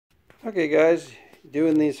Okay guys,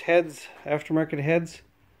 doing these heads, aftermarket heads.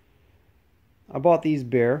 I bought these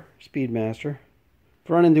Bear Speedmaster. I've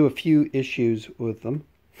run into a few issues with them.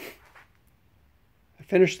 I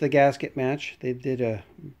finished the gasket match. They did a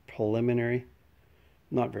preliminary.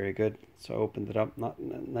 Not very good. So I opened it up. Not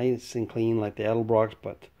nice and clean like the Edelbrocks,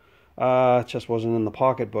 but it just wasn't in the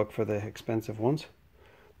pocketbook for the expensive ones.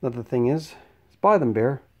 Another thing is buy them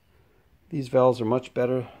Bear. These valves are much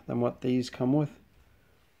better than what these come with.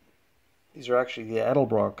 These are actually the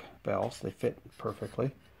Edelbrock valves. They fit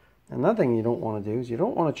perfectly. Another thing you don't want to do is you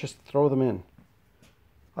don't want to just throw them in.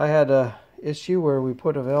 I had a issue where we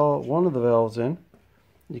put one of the valves in.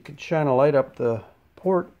 You could shine a light up the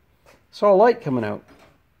port. Saw a light coming out.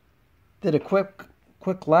 Did a quick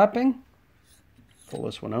lapping. Pull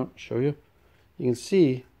this one out, show you. You can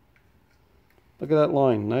see, look at that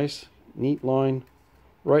line. Nice, neat line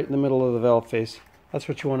right in the middle of the valve face. That's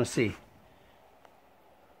what you want to see.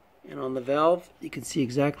 And on the valve, you can see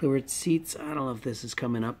exactly where it seats. I don't know if this is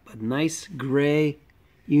coming up, but nice gray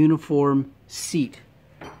uniform seat.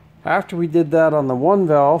 After we did that on the one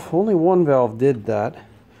valve, only one valve did that.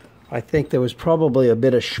 I think there was probably a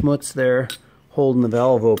bit of schmutz there holding the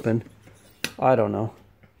valve open. I don't know.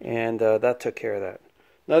 And that took care of that.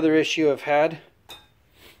 Another issue I've had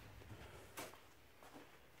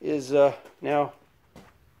is now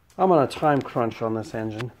I'm on a time crunch on this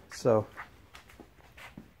engine, so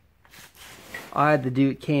I had to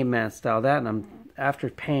do it K-Man style that, and I'm after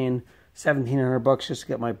paying $1,700 just to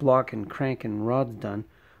get my block and crank and rods done.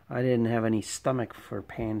 I didn't have any stomach for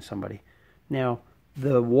paying somebody. Now,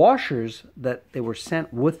 the washers that they were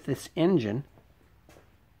sent with this engine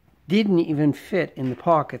didn't even fit in the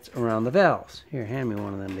pockets around the valves. Here, hand me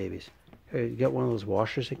one of them babies. Here, you got one of those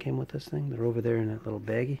washers that came with this thing? They're over there in that little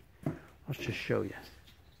baggie. Let's just show you.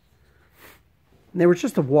 And they were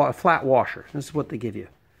just a flat washer. This is what they give you.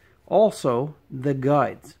 Also, the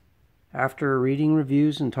guides. After reading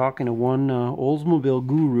reviews and talking to one Oldsmobile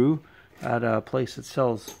guru at a place that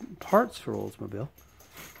sells parts for Oldsmobile,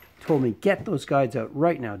 told me, get those guides out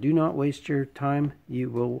right now. Do not waste your time. You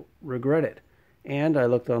will regret it. And I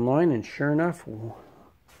looked online, and sure enough, a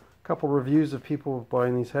couple reviews of people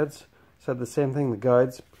buying these heads said the same thing. The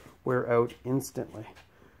guides wear out instantly.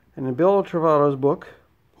 And in Bill Travato's book,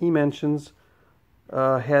 he mentions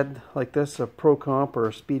a head like this, a Pro Comp or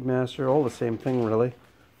a Speedmaster, all the same thing really.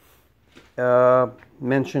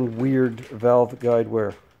 Mentioned weird valve guide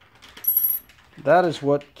wear. That is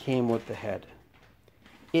what came with the head.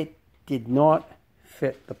 It did not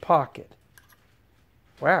fit the pocket.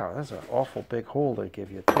 Wow, that's an awful big hole they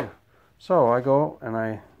give you too. So I go and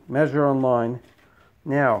I measure online.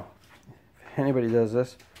 Now, if anybody does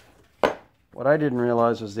this, what I didn't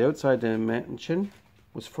realize was the outside dimension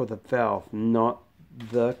was for the valve, not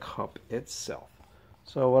the cup itself.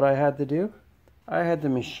 So what I had to do, I had to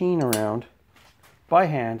machine around by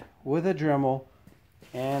hand with a Dremel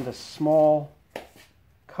and a small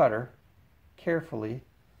cutter carefully.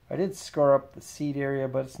 I did scar up the seat area,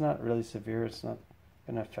 but it's not really severe. It's not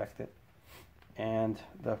going to affect it. And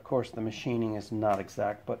of course the machining is not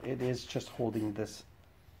exact, but it is just holding this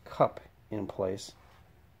cup in place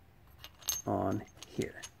on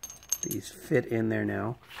here. These fit in there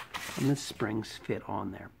now, and the springs fit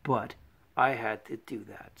on there, but I had to do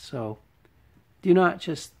that. So do not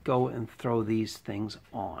just go and throw these things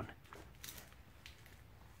on.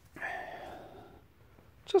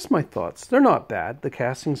 Just my thoughts. They're not bad. The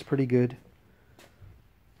casting's pretty good.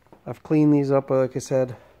 I've cleaned these up, like I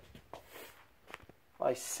said.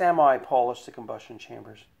 I semi-polished the combustion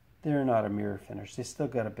chambers. They're not a mirror finish. They still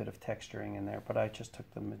got a bit of texturing in there, but I just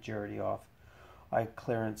took the majority off. I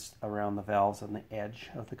clearanced around the valves on the edge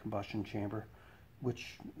of the combustion chamber,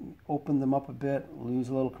 which opened them up a bit, lose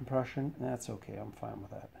a little compression. That's okay. I'm fine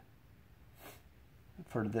with that.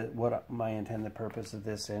 For what my intended purpose of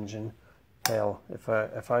this engine, hell,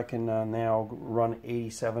 if I can now run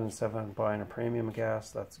 87.7 buying a premium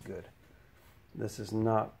gas, that's good. This is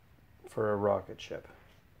not for a rocket ship.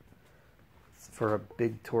 It's for a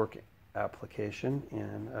big torque application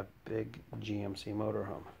in a big GMC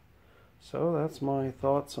motorhome. So that's my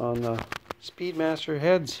thoughts on the Speedmaster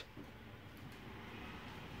heads.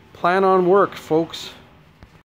 Plan on work, folks.